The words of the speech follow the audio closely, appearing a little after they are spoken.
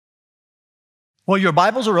Well, your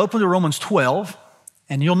Bibles are open to Romans 12,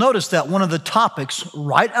 and you'll notice that one of the topics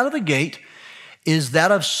right out of the gate is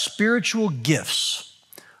that of spiritual gifts.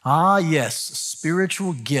 Ah, yes,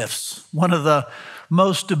 spiritual gifts. One of the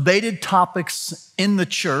most debated topics in the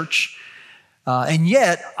church, and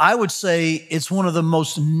yet I would say it's one of the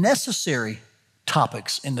most necessary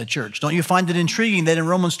topics in the church. Don't you find it intriguing that in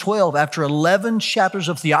Romans 12, after 11 chapters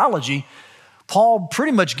of theology, Paul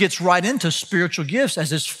pretty much gets right into spiritual gifts as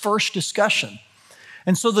his first discussion.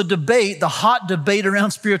 And so the debate, the hot debate around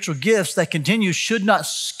spiritual gifts that continues should not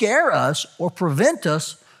scare us or prevent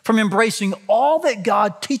us from embracing all that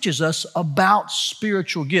God teaches us about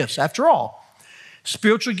spiritual gifts. After all,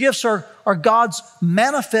 spiritual gifts are God's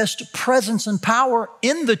manifest presence and power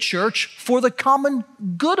in the church for the common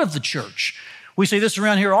good of the church. We say this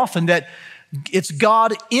around here often, that it's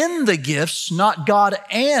God in the gifts, not God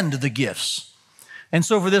and the gifts. And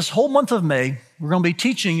so for this whole month of May, we're going to be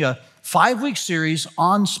teaching a 5-week series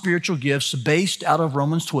on spiritual gifts based out of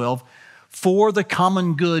Romans 12 for the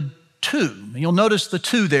common good 2. You'll notice the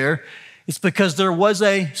 2 there. It's because there was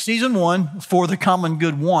a season 1 for the common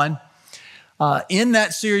good 1. In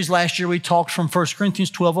that series last year, we talked from 1 Corinthians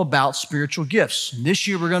 12 about spiritual gifts. And this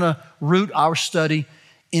year, we're going to root our study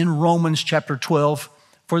in Romans chapter 12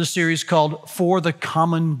 for the series called For the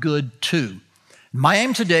Common Good 2. My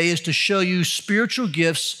aim today is to show you spiritual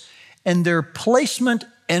gifts and their placement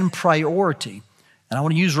and priority. And I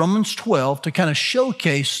want to use Romans 12 to kind of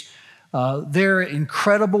showcase their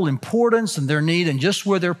incredible importance and their need and just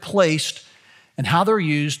where they're placed and how they're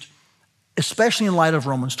used, especially in light of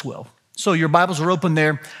Romans 12. So your Bibles are open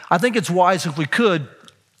there. I think it's wise if we could,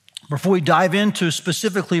 before we dive into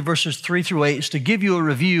specifically verses 3 through 8, is to give you a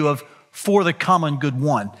review of For the Common Good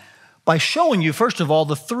 1 by showing you, first of all,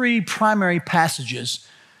 the 3 primary passages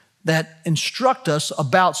that instruct us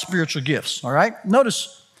about spiritual gifts, all right?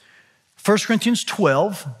 Notice 1 Corinthians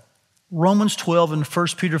 12, Romans 12, and 1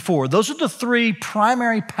 Peter 4. Those are the 3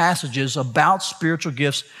 primary passages about spiritual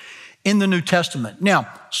gifts in the New Testament. Now,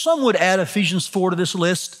 some would add Ephesians 4 to this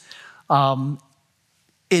list.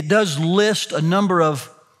 It does list a number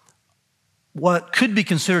of what could be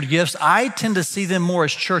considered gifts. I tend to see them more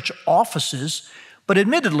as church offices, but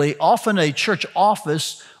admittedly, often a church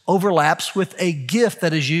office overlaps with a gift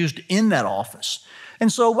that is used in that office.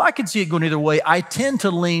 And so I could see it going either way. I tend to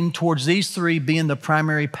lean towards these 3 being the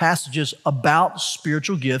primary passages about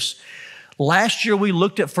spiritual gifts. Last year, we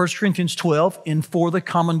looked at 1 Corinthians 12 in For the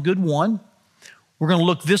Common Good 1. We're going to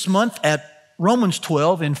look this month at Romans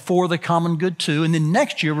 12 in For the Common Good 2. And then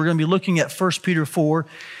next year, we're going to be looking at 1 Peter 4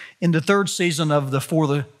 in the 3rd season of the For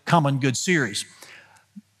the Common Good series.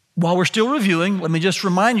 While we're still reviewing, let me just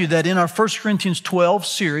remind you that in our 1 Corinthians 12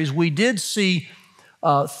 series, we did see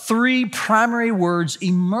 3 primary words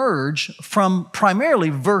emerge from primarily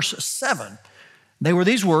verse 7. They were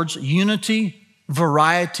these words: unity,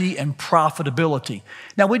 variety, and profitability.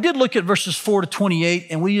 Now, we did look at verses 4 to 28,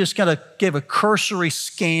 and we just kind of gave a cursory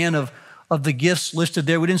scan of the gifts listed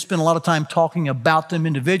there. We didn't spend a lot of time talking about them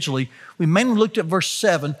individually. We mainly looked at verse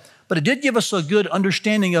 7, but it did give us a good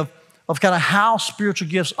understanding of kind of how spiritual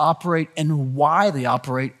gifts operate and why they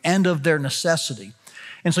operate and of their necessity.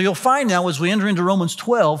 And so you'll find now as we enter into Romans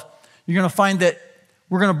 12, you're going to find that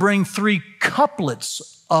we're going to bring 3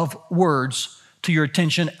 couplets of words to your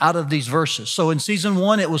attention out of these verses. So in season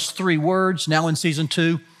 1, it was 3 words. Now in season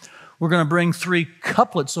 2, we're going to bring 3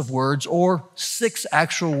 couplets of words, or 6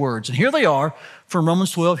 actual words. And here they are from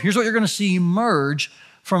Romans 12. Here's what you're going to see emerge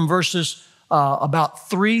from verses about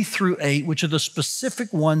 3 through 8, which are the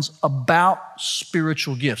specific ones about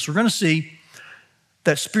spiritual gifts. We're going to see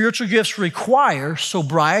that spiritual gifts require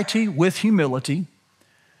sobriety with humility.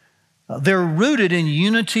 They're rooted in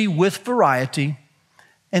unity with variety,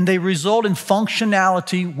 and they result in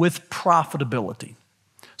functionality with profitability.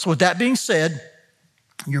 So with that being said,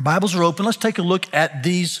 your Bibles are open. Let's take a look at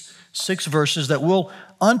these 6 verses that we'll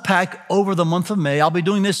unpack over the month of May. I'll be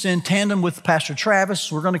doing this in tandem with Pastor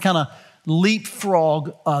Travis. We're going to kind of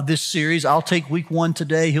leapfrog this series. I'll take week 1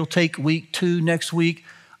 today. He'll take week 2 next week.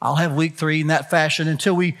 I'll have week 3 in that fashion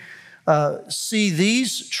until we see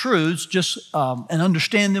these truths and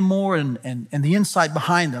understand them more and the insight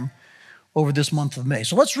behind them over this month of May.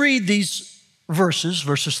 So let's read these verses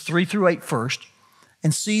 3 through 8 first,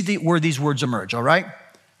 and see where these words emerge, all right?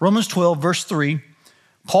 Romans 12, verse 3,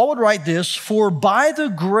 Paul would write this: "For by the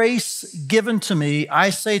grace given to me, I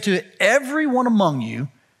say to everyone among you,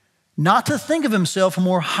 not to think of himself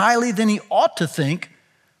more highly than he ought to think,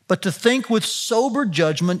 but to think with sober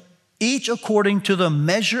judgment, each according to the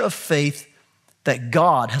measure of faith that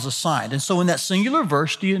God has assigned." And so in that singular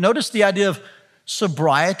verse, do you notice the idea of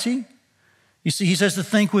sobriety, You see, he says to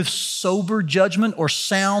think with sober judgment or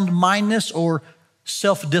sound mindedness or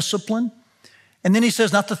self-discipline. And then he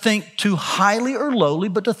says not to think too highly or lowly,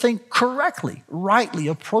 but to think correctly, rightly,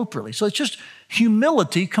 appropriately. So it's just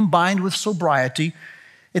humility combined with sobriety.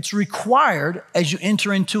 It's required as you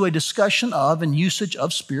enter into a discussion of and usage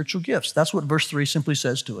of spiritual gifts. That's what verse 3 simply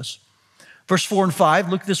says to us. Verse 4 and 5,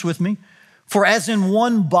 look at this with me. For as in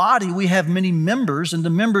one body we have many members, and the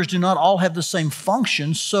members do not all have the same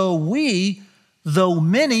function, so we, though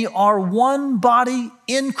many, are one body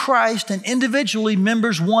in Christ and individually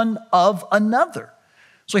members one of another.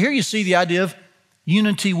 So here you see the idea of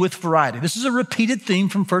unity with variety. This is a repeated theme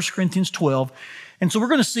from 1 Corinthians 12. And so we're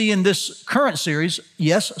going to see in this current series,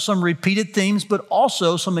 yes, some repeated themes, but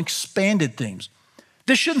also some expanded themes.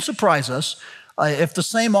 This shouldn't surprise us. If the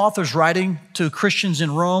same author's writing to Christians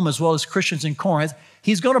in Rome as well as Christians in Corinth,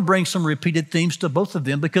 he's going to bring some repeated themes to both of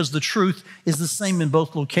them because the truth is the same in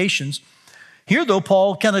both locations. Here, though,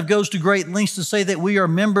 Paul kind of goes to great lengths to say that we are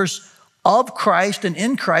members of Christ and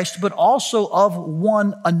in Christ, but also of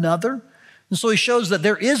one another. And so he shows that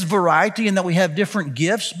there is variety and that we have different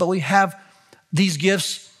gifts, but we have these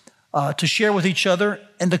gifts to share with each other,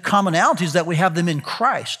 and the commonality is that we have them in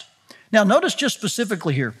Christ. Now, notice just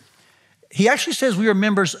specifically here, he actually says we are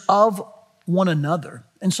members of one another.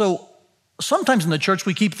 And so sometimes in the church,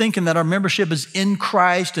 we keep thinking that our membership is in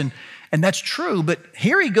Christ, and that's true. But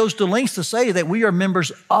here he goes to lengths to say that we are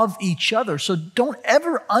members of each other. So don't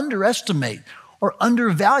ever underestimate or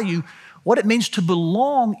undervalue what it means to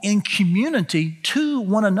belong in community to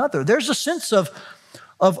one another. There's a sense of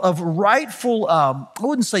rightful, I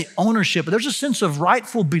wouldn't say ownership, but there's a sense of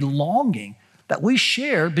rightful belonging that we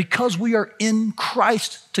share because we are in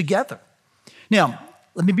Christ together. Now,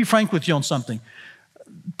 let me be frank with you on something.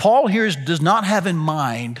 Paul here does not have in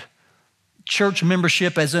mind church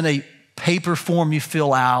membership as in a paper form you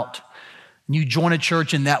fill out, and you join a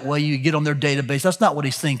church in that way, you get on their database. That's not what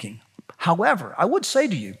he's thinking. However, I would say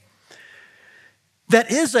to you, that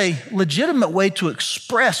is a legitimate way to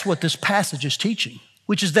express what this passage is teaching,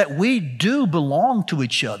 which is that we do belong to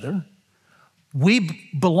each other. We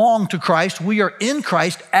belong to Christ. We are in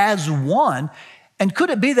Christ as one. And could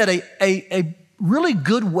it be that a really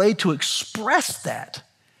good way to express that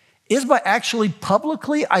is by actually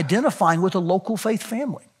publicly identifying with a local faith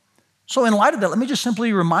family? So in light of that, let me just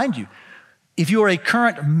simply remind you, if you are a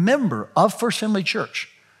current member of First Family Church,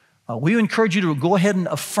 we encourage you to go ahead and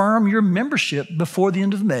affirm your membership before the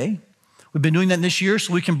end of May. We've been doing that this year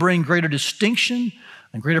so we can bring greater distinction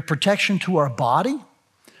and greater protection to our body.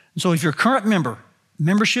 And so if you're a current member,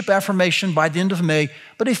 membership affirmation by the end of May.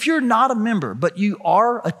 But if you're not a member, but you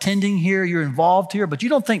are attending here, you're involved here, but you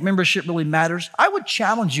don't think membership really matters, I would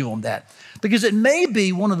challenge you on that because it may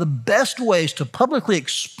be one of the best ways to publicly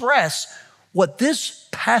express what this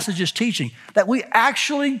passage is teaching, that we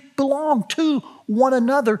actually belong to one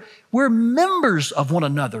another. We're members of one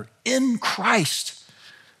another in Christ.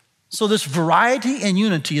 So this variety and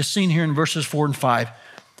unity is seen here in verses 4 and 5.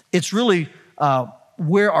 It's really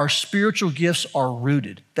where our spiritual gifts are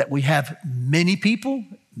rooted, that we have many people,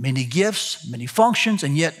 many gifts, many functions,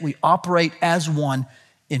 and yet we operate as one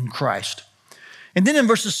in Christ. And then in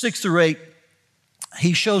verses 6 through 8,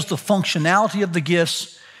 he shows the functionality of the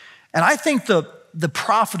gifts. And I think the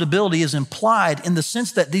profitability is implied in the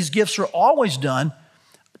sense that these gifts are always done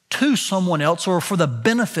to someone else or for the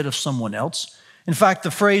benefit of someone else. In fact,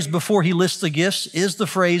 the phrase before he lists the gifts is the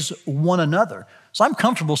phrase one another. So I'm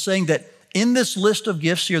comfortable saying that in this list of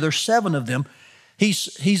gifts here, there's 7 of them,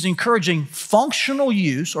 he's encouraging functional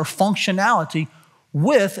use or functionality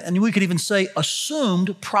with, and we could even say assumed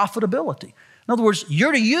profitability. In other words,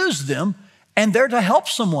 you're to use them and they're to help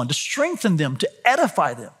someone, to strengthen them, to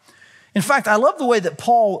edify them. In fact, I love the way that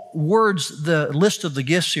Paul words the list of the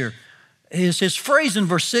gifts here. His phrase in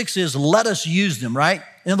verse 6 is, let us use them, right?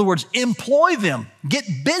 In other words, employ them, get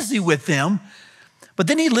busy with them. But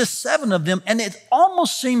then he lists 7 of them, and it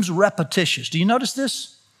almost seems repetitious. Do you notice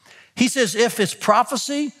this? He says, if it's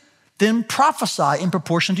prophecy, then prophesy in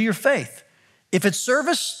proportion to your faith. If it's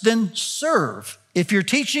service, then serve. If you're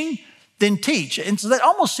teaching, then teach. And so that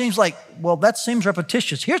almost seems like, well, that seems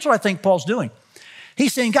repetitious. Here's what I think Paul's doing.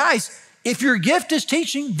 He's saying, guys, if your gift is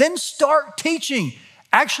teaching, then start teaching.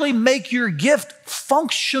 Actually make your gift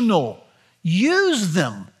functional. Use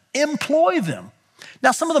them, employ them.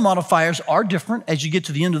 Now, some of the modifiers are different as you get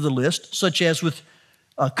to the end of the list, such as with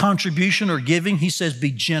contribution or giving, he says,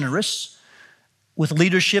 be generous. With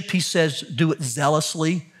leadership, he says, do it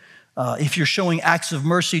zealously. If you're showing acts of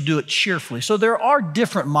mercy, do it cheerfully. So there are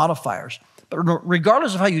different modifiers. But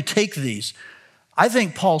regardless of how you take these, I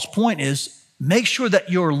think Paul's point is make sure that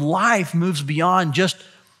your life moves beyond just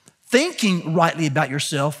thinking rightly about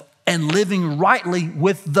yourself, and living rightly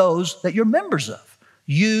with those that you're members of.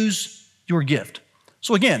 Use your gift.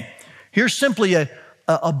 So again, here's simply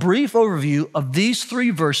a brief overview of these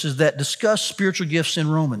 3 verses that discuss spiritual gifts in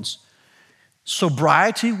Romans.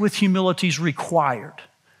 Sobriety with humility is required.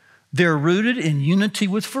 They're rooted in unity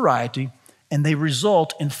with variety, and they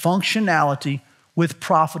result in functionality with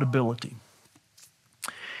profitability.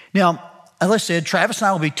 Now, as I said, Travis and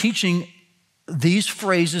I will be teaching these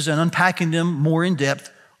phrases and unpacking them more in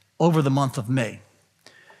depth over the month of May.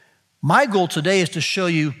 My goal today is to show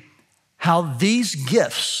you how these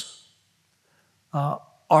gifts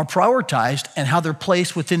are prioritized and how they're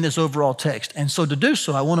placed within this overall text. And so to do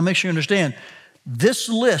so, I want to make sure you understand this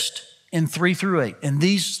list in 3 through 8 and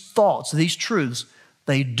these thoughts, these truths,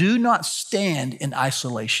 they do not stand in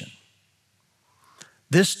isolation.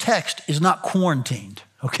 This text is not quarantined,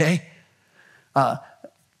 okay?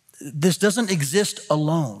 This doesn't exist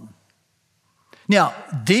alone. Now,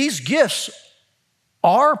 these gifts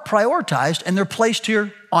are prioritized and they're placed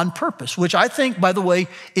here on purpose, which I think, by the way,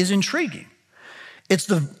 is intriguing. It's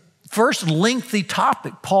the first lengthy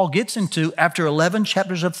topic Paul gets into after 11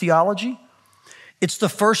 chapters of theology. It's the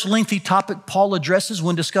first lengthy topic Paul addresses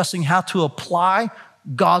when discussing how to apply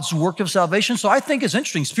God's work of salvation. So I think it's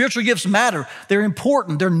interesting. Spiritual gifts matter. They're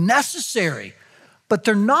important. They're necessary, but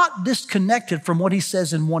they're not disconnected from what he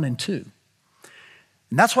says in 1 and 2.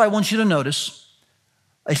 And that's why I want you to notice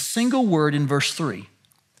a single word in verse 3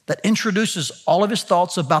 that introduces all of his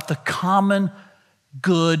thoughts about the common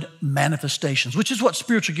good manifestations, which is what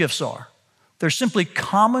spiritual gifts are. They're simply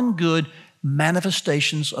common good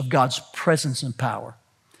manifestations of God's presence and power.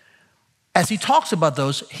 As he talks about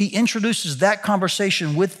those, he introduces that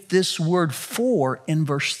conversation with this word "for" in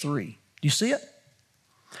verse 3. Do you see it?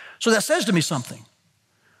 So that says to me something.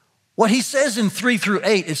 What he says in 3 through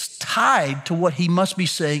 8 is tied to what he must be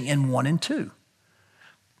saying in 1 and 2.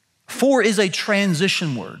 "For" is a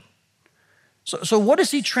transition word. So what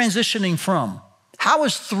is he transitioning from? How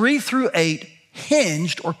is 3 through 8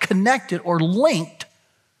 hinged or connected or linked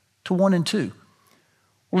to 1 and 2?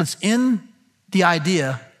 Well, it's in the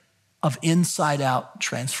idea of inside-out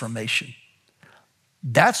transformation.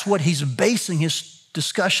 That's what he's basing his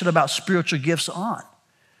discussion about spiritual gifts on.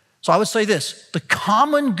 So I would say this, the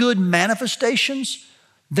common good manifestations,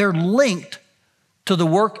 they're linked to the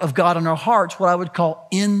work of God in our hearts, what I would call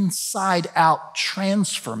inside-out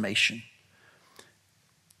transformation.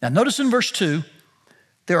 Now notice in verse 2,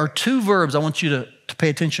 there are 2 verbs I want you to pay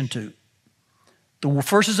attention to. The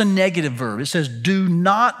first is a negative verb. It says, do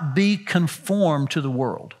not be conformed to the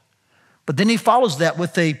world. But then he follows that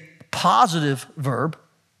with a positive verb,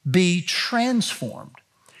 be transformed.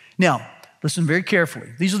 Now, listen very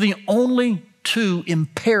carefully. These are the only 2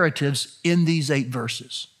 imperatives in these 8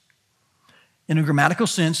 verses. In a grammatical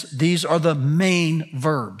sense, these are the main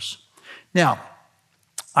verbs. Now,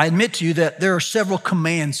 I admit to you that there are several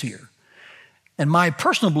commands here. And my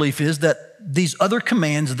personal belief is that these other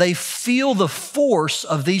commands, they feel the force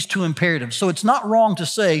of these 2 imperatives. So it's not wrong to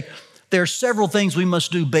say there are several things we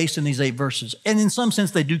must do based on these 8 verses. And in some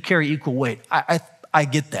sense, they do carry equal weight. I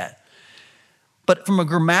get that. But from a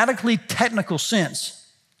grammatically technical sense,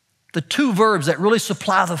 the 2 verbs that really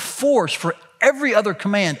supply the force for every other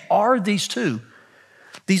command are these 2,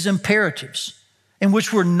 these imperatives, in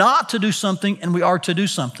which we're not to do something and we are to do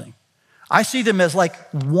something. I see them as like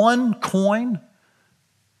one coin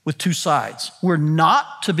with 2 sides. We're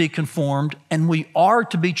not to be conformed and we are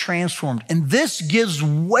to be transformed. And this gives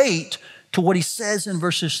weight to what he says in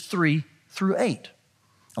verses 3 through 8.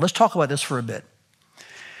 Now let's talk about this for a bit.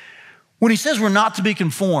 When he says we're not to be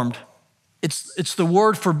conformed, it's the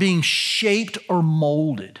word for being shaped or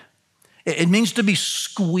molded. It means to be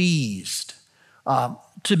squeezed,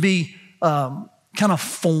 to be kind of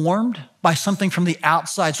formed by something from the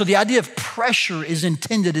outside. So the idea of pressure is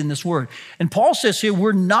intended in this word. And Paul says here,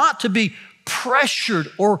 we're not to be pressured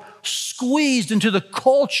or squeezed into the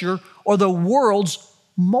culture or the world's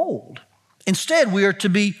mold. Instead, we are to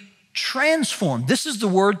be transformed. This is the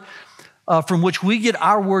word from which we get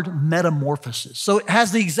our word metamorphosis. So it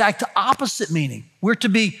has the exact opposite meaning. We're to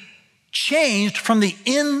be changed from the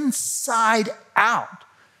inside out.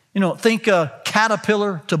 You know, think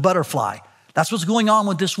caterpillar to butterfly. That's what's going on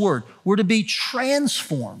with this word. We're to be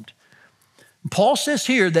transformed. Paul says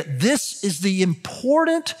here that this is the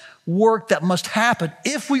important work that must happen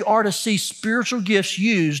if we are to see spiritual gifts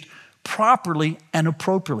used properly and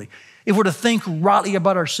appropriately. If we're to think rightly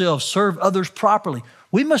about ourselves, serve others properly,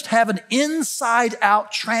 we must have an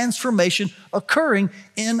inside-out transformation occurring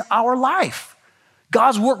in our life.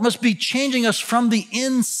 God's work must be changing us from the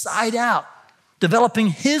inside out. developing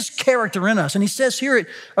his character in us. And he says here it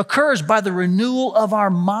occurs by the renewal of our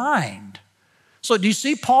mind. So do you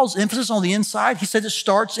see Paul's emphasis on the inside? He says it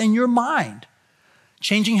starts in your mind,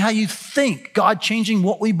 changing how you think, God changing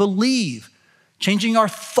what we believe, changing our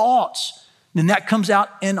thoughts. And that comes out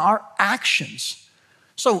in our actions.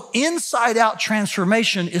 So inside out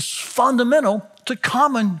transformation is fundamental to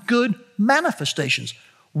common good manifestations.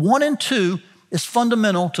 1 and 2 is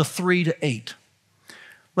fundamental to 3 to 8.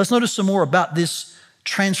 Let's notice some more about this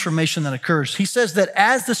transformation that occurs. He says that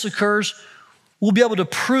as this occurs, we'll be able to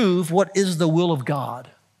prove what is the will of God.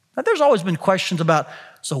 Now, there's always been questions about,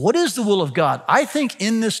 so what is the will of God? I think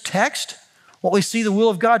in this text, what we see the will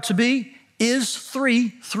of God to be is 3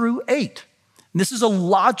 through 8. And this is a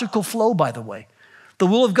logical flow, by the way. The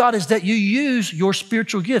will of God is that you use your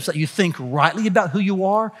spiritual gifts, that you think rightly about who you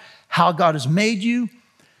are, how God has made you.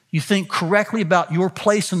 You think correctly about your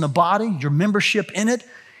place in the body, your membership in it,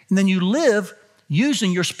 and then you live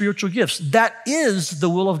using your spiritual gifts. That is the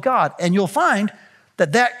will of God. And you'll find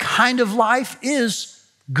that that kind of life is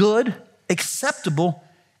good, acceptable,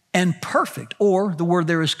 and perfect, or the word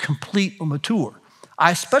there is complete or mature.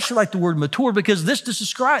 I especially like the word mature because this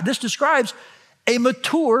describes a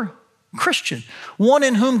mature Christian, one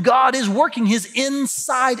in whom God is working his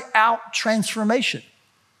inside-out transformation.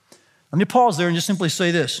 Let me pause there and just simply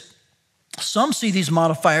say this. Some see these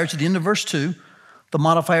modifiers at the end of verse 2. The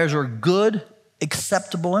modifiers are good,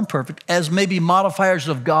 acceptable, and perfect as maybe modifiers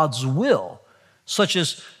of God's will, such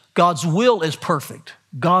as God's will is perfect,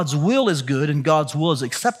 God's will is good, and God's will is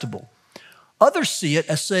acceptable. Others see it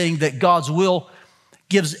as saying that God's will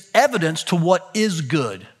gives evidence to what is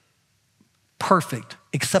good, perfect,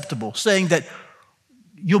 acceptable, saying that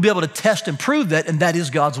you'll be able to test and prove that, and that is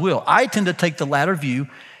God's will. I tend to take the latter view,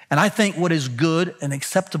 and I think what is good and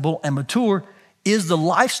acceptable and mature is the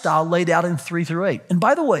lifestyle laid out in 3 through 8. And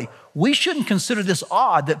by the way, we shouldn't consider this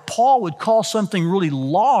odd that Paul would call something really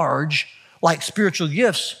large like spiritual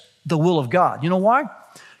gifts the will of God. You know why?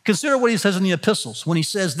 Consider what he says in the epistles when he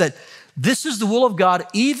says that this is the will of God,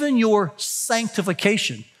 even your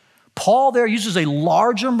sanctification. Paul there uses a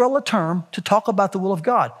large umbrella term to talk about the will of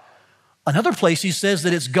God. Another place he says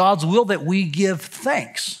that it's God's will that we give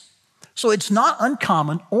thanks. So it's not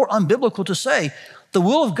uncommon or unbiblical to say the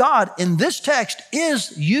will of God in this text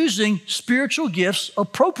is using spiritual gifts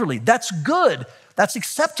appropriately. That's good. That's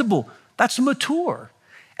acceptable. That's mature.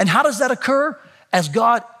 And how does that occur? As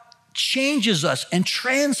God changes us and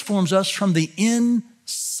transforms us from the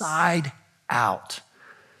inside out.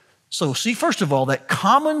 So see, first of all, that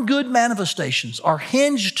common good manifestations are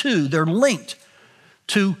hinged to, they're linked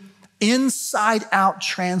to inside out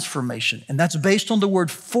transformation. And that's based on the word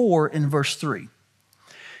for in verse 3.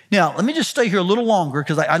 Now, let me just stay here a little longer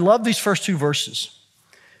because I love these first 2 verses.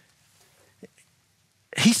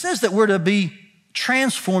 He says that we're to be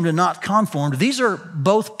transformed and not conformed. These are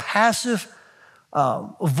both passive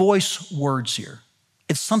voice words here.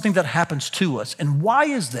 It's something that happens to us. And why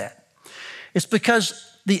is that? It's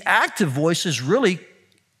because the active voice is really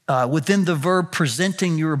within the verb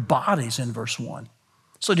presenting your bodies in verse 1.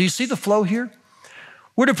 So do you see the flow here?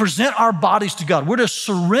 We're to present our bodies to God. We're to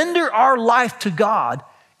surrender our life to God,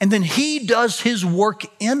 and then he does his work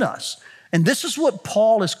in us. And this is what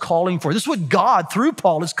Paul is calling for. This is what God, through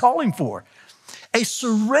Paul, is calling for. A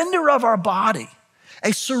surrender of our body,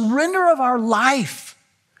 a surrender of our life.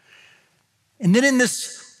 And then in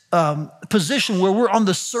this position where we're on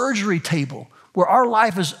the surgery table, where our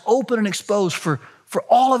life is open and exposed for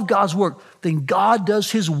all of God's work, then God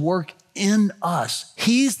does his work in us.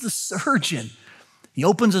 He's the surgeon. He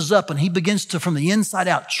opens us up and he begins to, from the inside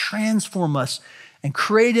out, transform us and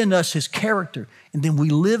create in us his character. And then we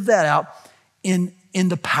live that out in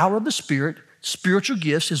the power of the Spirit. Spiritual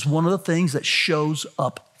gifts is one of the things that shows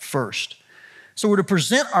up first. So we're to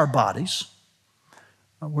present our bodies,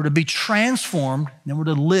 we're to be transformed, and we're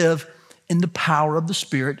to live in the power of the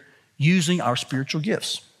Spirit using our spiritual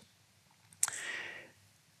gifts.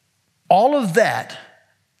 All of that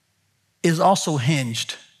is also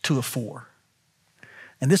hinged to a 4.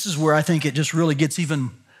 And this is where I think it just really gets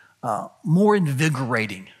even more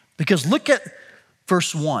invigorating. Because look at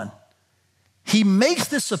verse 1. He makes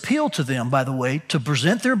this appeal to them, by the way, to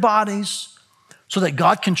present their bodies so that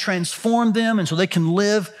God can transform them and so they can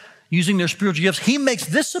live using their spiritual gifts. He makes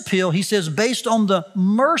this appeal, he says, based on the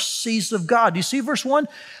mercies of God. Do you see verse 1?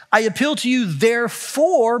 I appeal to you,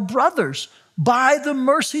 therefore, brothers, by the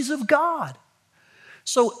mercies of God.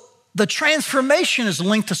 So the transformation is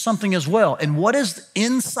linked to something as well. And what is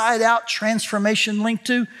inside out transformation linked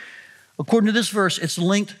to? According to this verse, it's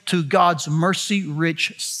linked to God's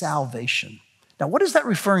mercy-rich salvation. Now, what is that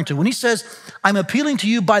referring to? When he says, I'm appealing to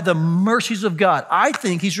you by the mercies of God, I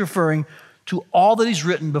think he's referring to all that he's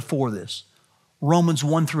written before this, Romans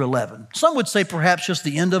 1 through 11. Some would say perhaps just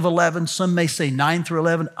the end of 11. Some may say 9 through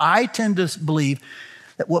 11. I tend to believe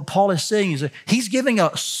that what Paul is saying is that he's giving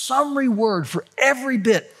a summary word for every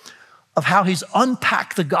bit of how he's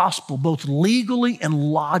unpacked the gospel, both legally and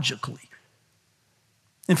logically.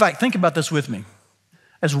 In fact, think about this with me.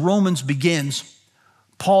 As Romans begins,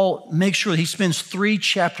 Paul makes sure that he spends 3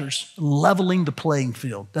 chapters leveling the playing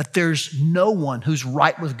field, that there's no one who's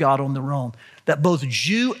right with God on their own, that both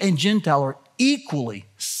Jew and Gentile are equally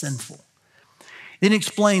sinful. Then he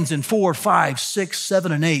explains in 4, 5, 6,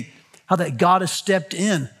 7, and 8 how that God has stepped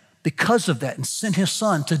in because of that and sent his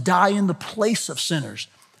son to die in the place of sinners,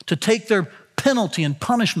 to take their penalty and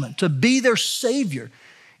punishment, to be their savior.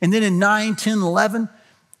 And then in 9, 10, 11,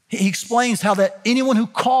 he explains how that anyone who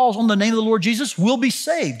calls on the name of the Lord Jesus will be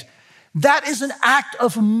saved. That is an act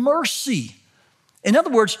of mercy. In other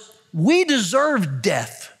words, we deserve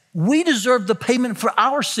death. We deserve the payment for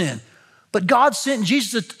our sin. But God sent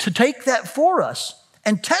Jesus to take that for us.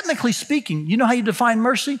 And technically speaking, you know how you define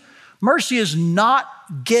mercy? Mercy is not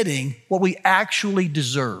getting what we actually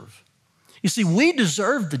deserve. You see, we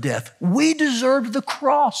deserve the death. We deserve the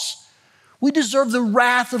cross. We deserve the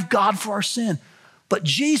wrath of God for our sin. But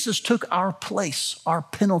Jesus took our place, our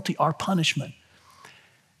penalty, our punishment.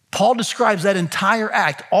 Paul describes that entire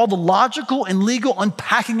act, all the logical and legal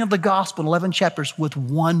unpacking of the gospel in 11 chapters with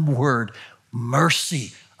one word,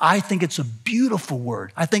 mercy. I think it's a beautiful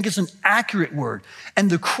word. I think it's an accurate word. And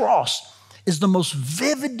the cross is the most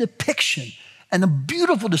vivid depiction and a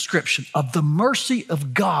beautiful description of the mercy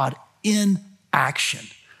of God in action.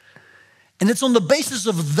 And it's on the basis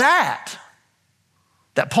of that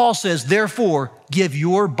Paul says, therefore, give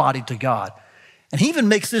your body to God. And he even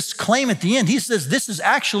makes this claim at the end. He says, this is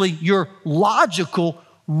actually your logical,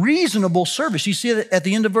 reasonable service. You see it at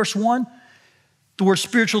the end of verse 1? The word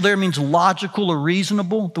spiritual there means logical or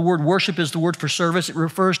reasonable. The word worship is the word for service. It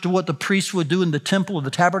refers to what the priests would do in the temple or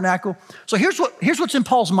the tabernacle. So here's what's in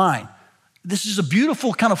Paul's mind. This is a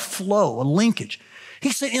beautiful kind of flow, a linkage.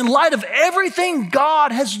 He said, in light of everything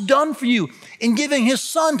God has done for you in giving his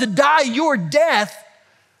son to die your death,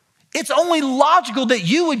 it's only logical that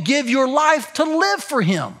you would give your life to live for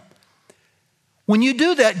him. When you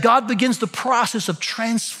do that, God begins the process of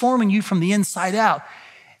transforming you from the inside out.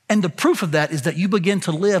 And the proof of that is that you begin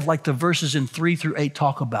to live like the verses in 3 through 8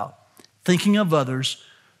 talk about. Thinking of others,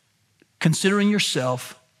 considering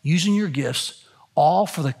yourself, using your gifts, all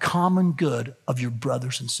for the common good of your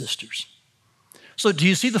brothers and sisters. So do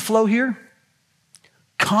you see the flow here?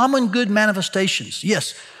 Common good manifestations.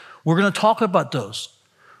 Yes, we're going to talk about those.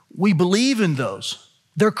 We believe in those.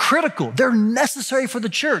 They're critical. They're necessary for the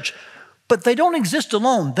church, but they don't exist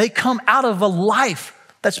alone. They come out of a life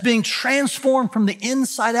that's being transformed from the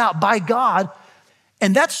inside out by God.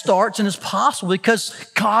 And that starts and is possible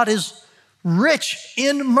because God is rich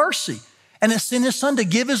in mercy and has sent his son to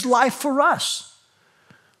give his life for us.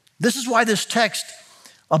 This is why this text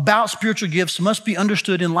about spiritual gifts must be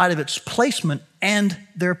understood in light of its placement and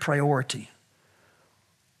their priority.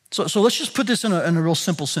 So let's just put this in a real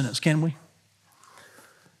simple sentence, can we?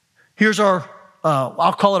 Here's our,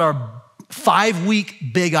 I'll call it our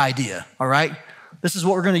 5-week big idea, all right? This is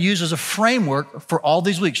what we're going to use as a framework for all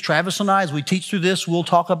these weeks. Travis and I, as we teach through this, we'll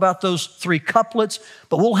talk about those 3 couplets,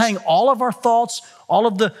 but we'll hang all of our thoughts, all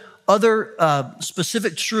of the other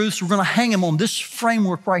specific truths, we're going to hang them on this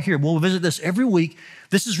framework right here. We'll visit this every week.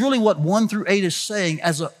 This is really what 1 through 8 is saying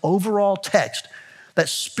as an overall text, that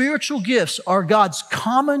spiritual gifts are God's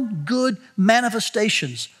common good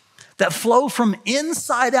manifestations that flow from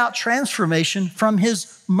inside out transformation from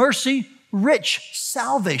his mercy rich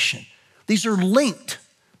salvation. These are linked.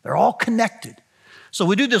 They're all connected. So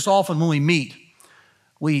we do this often when we meet.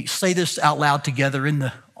 We say this out loud together in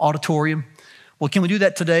the auditorium. Well, can we do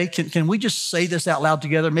that today? Can we just say this out loud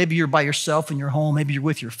together? Maybe you're by yourself in your home. Maybe you're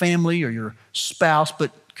with your family or your spouse.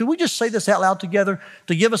 But could we just say this out loud together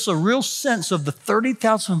to give us a real sense of the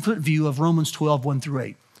 30,000-foot view of Romans 12, 1 through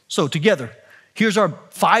 8? So together, here's our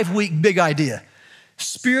 5-week big idea.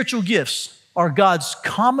 Spiritual gifts are God's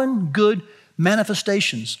common good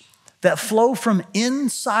manifestations that flow from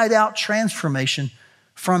inside out transformation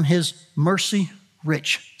from his mercy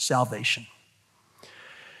rich salvation.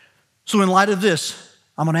 So in light of this,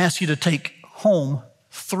 I'm going to ask you to take home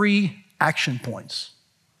 3 action points.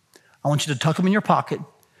 I want you to tuck them in your pocket.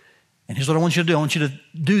 And here's what I want you to do. I want you to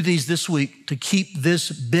do these this week to keep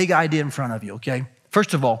this big idea in front of you, okay?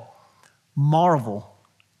 First of all, marvel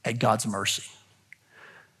at God's mercy.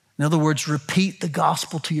 In other words, repeat the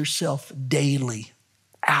gospel to yourself daily,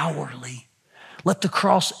 hourly. Let the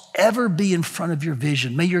cross ever be in front of your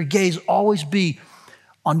vision. May your gaze always be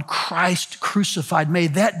on Christ crucified. May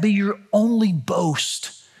that be your only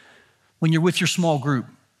boast when you're with your small group,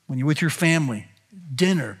 when you're with your family,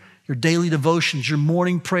 dinner, your daily devotions, your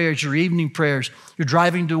morning prayers, your evening prayers, you're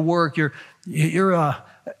driving to work,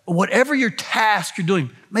 whatever your task you're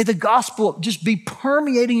doing. May the gospel just be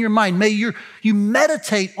permeating your mind. May you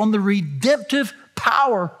meditate on the redemptive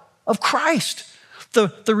power of Christ,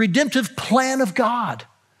 the redemptive plan of God.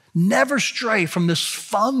 Never stray from this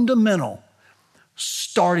fundamental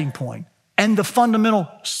starting point and the fundamental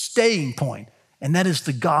staying point, and that is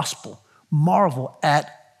the gospel. Marvel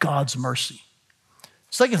at God's mercy.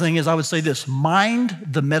 Second thing is, I would say this: mind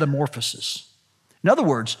the metamorphosis. In other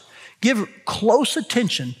words, give close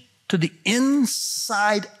attention to the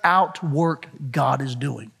inside out work God is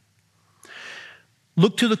doing.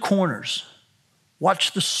 Look to the corners.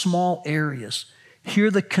 Watch the small areas.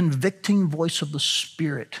 Hear the convicting voice of the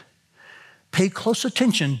Spirit. Pay close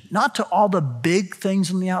attention, not to all the big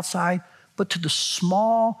things on the outside, but to the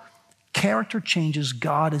small character changes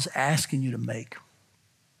God is asking you to make.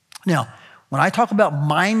 Now, when I talk about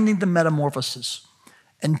minding the metamorphosis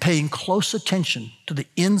and paying close attention to the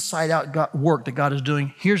inside-out work that God is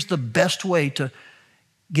doing, here's the best way to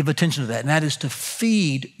give attention to that, and that is to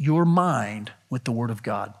feed your mind with the Word of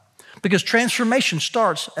God. Because transformation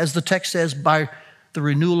starts, as the text says, by the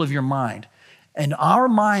renewal of your mind. And our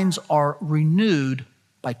minds are renewed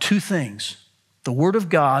by two things: the Word of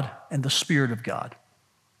God and the Spirit of God.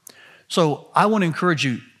 So I want to encourage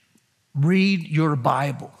you, read your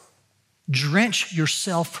Bible. Drench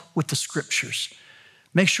yourself with the Scriptures.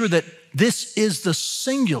 Make sure that this is the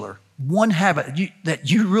singular one habit that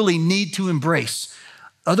you really need to embrace.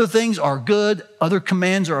 Other things are good. Other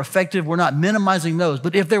commands are effective. We're not minimizing those.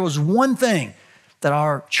 But if there was one thing that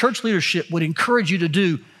our church leadership would encourage you to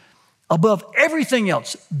do above everything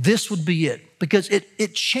else, this would be it. Because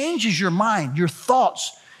it changes your mind, your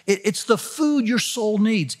thoughts. It's the food your soul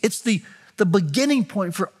needs. It's the beginning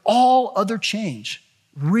point for all other change.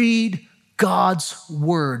 Read God's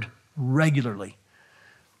Word regularly.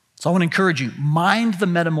 So I want to encourage you, mind the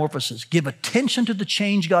metamorphosis. Give attention to the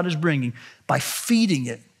change God is bringing by feeding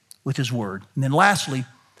it with His Word. And then lastly,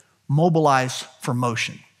 mobilize for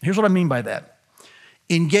motion. Here's what I mean by that.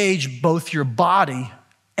 Engage both your body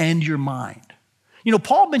and your mind. You know,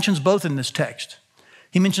 Paul mentions both in this text.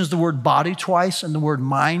 He mentions the word body twice and the word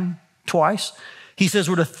mind twice. He says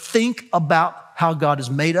we're to think about how God has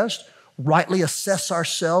made us, rightly assess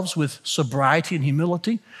ourselves with sobriety and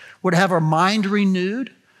humility. We're to have our mind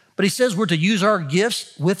renewed. But he says we're to use our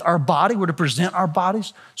gifts with our body. We're to present our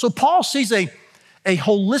bodies. So Paul sees a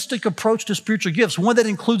holistic approach to spiritual gifts, one that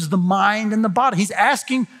includes the mind and the body. He's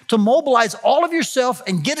asking to mobilize all of yourself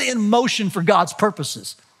and get it in motion for God's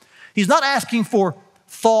purposes. He's not asking for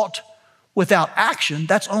thought without action.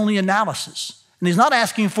 That's only analysis. And he's not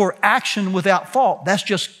asking for action without thought. That's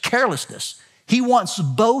just carelessness. He wants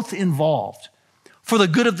both involved for the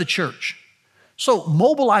good of the church. So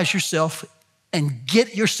mobilize yourself and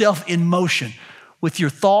get yourself in motion with your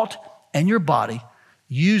thought and your body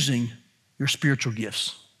using your spiritual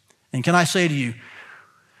gifts. And can I say to you,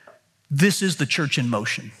 this is the church in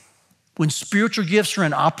motion. When spiritual gifts are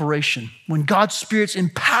in operation, when God's Spirit's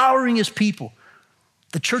empowering His people,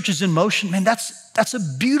 the church is in motion. Man, that's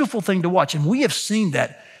a beautiful thing to watch. And we have seen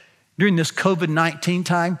that during this COVID-19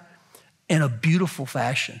 time in a beautiful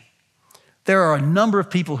fashion. There are a number of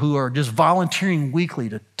people who are just volunteering weekly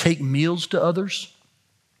to take meals to others.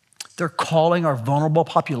 They're calling our vulnerable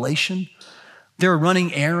population. They're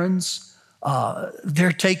running errands.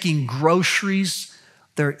 They're taking groceries.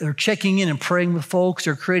 They're checking in and praying with folks.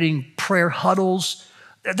 They're creating prayer huddles.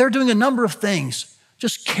 They're doing a number of things,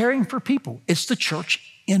 just caring for people. It's the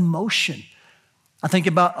church in motion. I think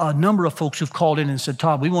about a number of folks who've called in and said,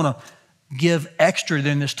 Todd, we want to give extra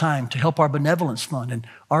during this time to help our benevolence fund. And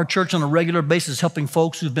our church on a regular basis is helping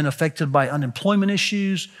folks who've been affected by unemployment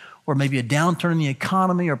issues or maybe a downturn in the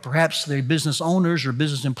economy, or perhaps they're business owners or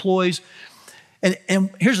business employees. And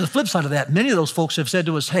here's the flip side of that. Many of those folks have said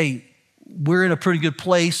to us, hey, we're in a pretty good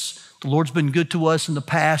place. The Lord's been good to us in the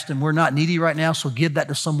past and we're not needy right now, so give that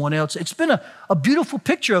to someone else. It's been a beautiful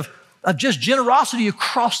picture of just generosity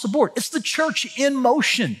across the board. It's the church in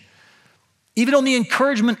motion. Even on the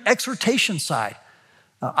encouragement, exhortation side,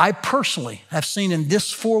 I personally have seen in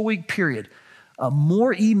this 4-week period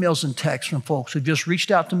more emails and texts from folks who've just reached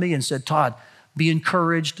out to me and said, Todd, be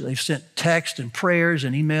encouraged. They've sent text and prayers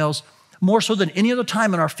and emails, more so than any other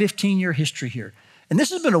time in our 15-year history here. And this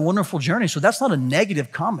has been a wonderful journey, so that's not a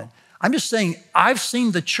negative comment. I'm just saying I've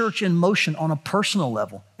seen the church in motion on a personal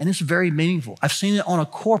level, and it's very meaningful. I've seen it on a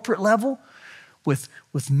corporate level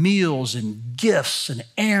with meals and gifts and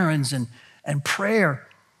errands and prayer.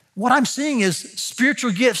 What I'm seeing is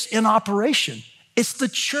spiritual gifts in operation. It's the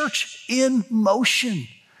church in motion.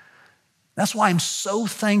 That's why I'm so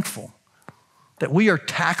thankful that we are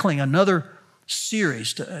tackling another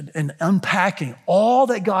series and unpacking all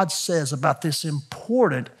that God says about this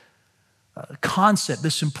important concept,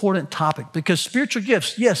 this important topic. Because spiritual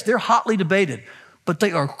gifts, yes, they're hotly debated, but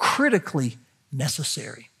they are critically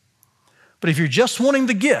necessary. But if you're just wanting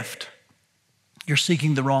the gift, you're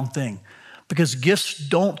seeking the wrong thing, because gifts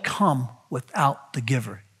don't come without the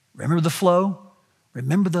giver. Remember the flow?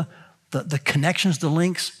 Remember the connections, the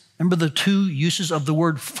links? Remember the two uses of the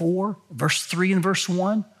word for, verse 3 and verse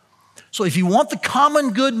 1? So if you want the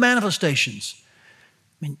common good manifestations,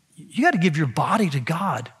 I mean, you got to give your body to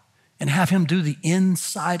God and have him do the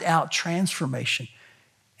inside-out transformation.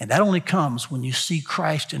 And that only comes when you see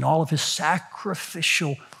Christ in all of his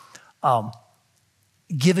sacrificial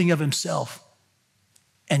giving of himself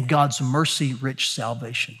and God's mercy-rich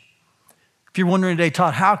salvation. If you're wondering today,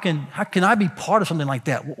 Todd, how can I be part of something like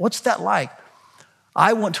that? What's that like?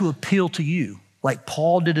 I want to appeal to you, like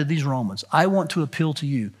Paul did to these Romans. I want to appeal to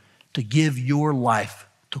you to give your life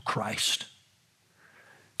to Christ.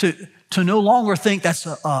 To no longer think that's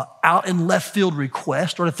a out in left field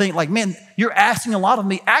request, or to think like, man, you're asking a lot of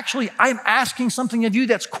me. Actually, I'm asking something of you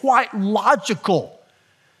that's quite logical.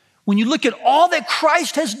 When you look at all that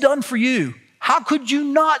Christ has done for you, how could you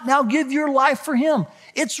not now give your life for him?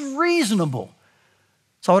 It's reasonable.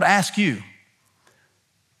 So I would ask you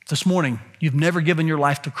this morning, you've never given your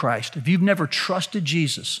life to Christ. If you've never trusted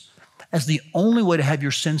Jesus as the only way to have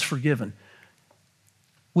your sins forgiven,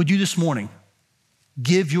 would you this morning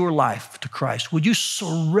give your life to Christ? Would you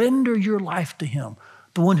surrender your life to him,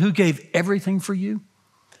 the one who gave everything for you?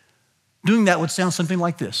 Doing that would sound something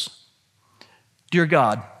like this. Dear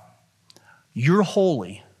God, you're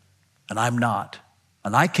holy and I'm not,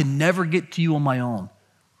 and I can never get to you on my own.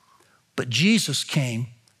 But Jesus came,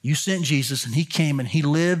 you sent Jesus, and he came and he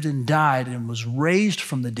lived and died and was raised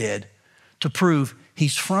from the dead to prove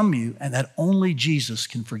he's from you and that only Jesus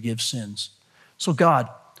can forgive sins. So God,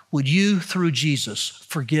 would you, through Jesus,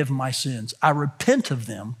 forgive my sins? I repent of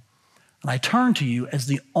them, and I turn to you as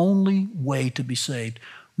the only way to be saved.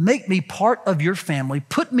 Make me part of your family.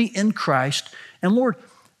 Put me in Christ. And Lord,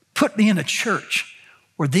 put me in a church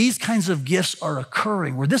where these kinds of gifts are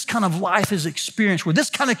occurring, where this kind of life is experienced, where this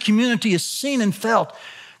kind of community is seen and felt.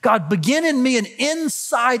 God, begin in me an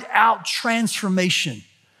inside-out transformation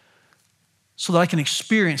so that I can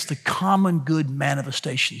experience the common good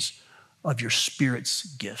manifestations of your Spirit's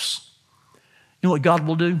gifts. You know what God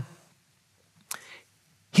will do?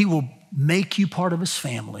 He will make you part of his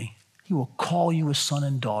family. He will call you his son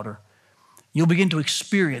and daughter. You'll begin to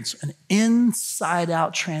experience an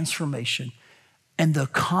inside-out transformation and the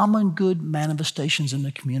common good manifestations in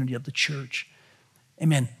the community of the church.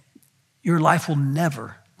 Amen. Your life will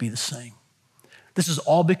never be the same. This is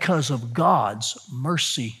all because of God's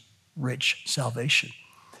mercy-rich salvation.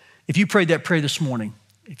 If you prayed that prayer this morning,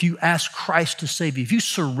 if you asked Christ to save you, if you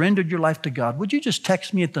surrendered your life to God, would you just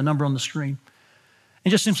text me at the number on the screen?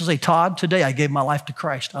 And just simply say, Todd, today I gave my life to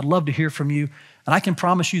Christ. I'd love to hear from you. And I can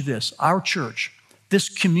promise you this, our church, this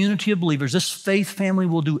community of believers, this faith family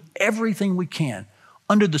will do everything we can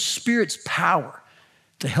under the Spirit's power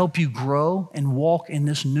to help you grow and walk in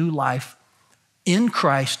this new life in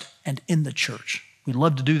Christ and in the church. We'd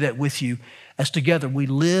love to do that with you as together we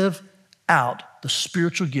live out the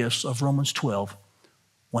spiritual gifts of Romans 12,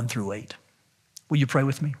 1 through 8. Will you pray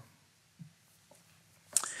with me?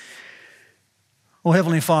 Oh,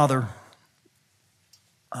 Heavenly Father,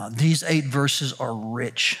 these 8 verses are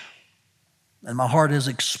rich, and my heart has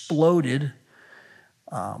exploded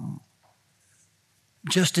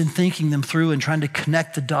just in thinking them through and trying to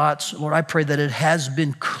connect the dots. Lord, I pray that it has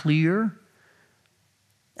been clear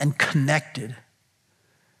and connected.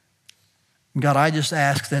 God, I just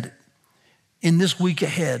ask that in this week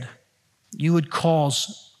ahead, you would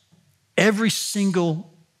cause every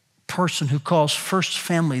single person who calls First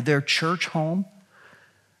Family their church home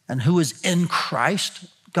and who is in Christ,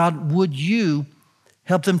 God, would you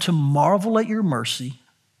help them to marvel at your mercy,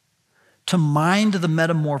 to mind the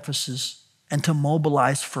metamorphosis, and to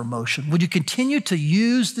mobilize for motion? Would you continue to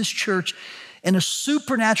use this church in a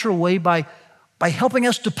supernatural way by helping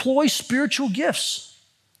us deploy spiritual gifts?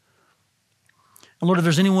 And Lord, if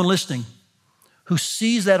there's anyone listening who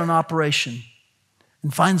sees that in operation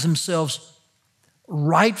and finds themselves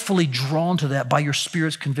rightfully drawn to that by your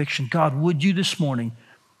Spirit's conviction, God, would you this morning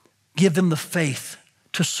give them the faith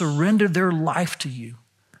to surrender their life to you,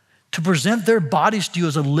 to present their bodies to you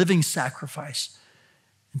as a living sacrifice,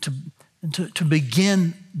 and and to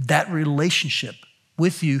begin that relationship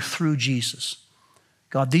with you through Jesus.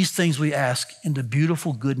 God, these things we ask in the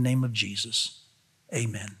beautiful, good name of Jesus.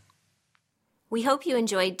 Amen. We hope you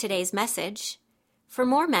enjoyed today's message. For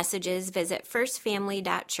more messages, visit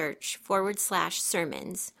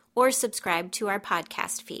firstfamily.church/sermons or subscribe to our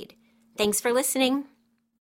podcast feed. Thanks for listening.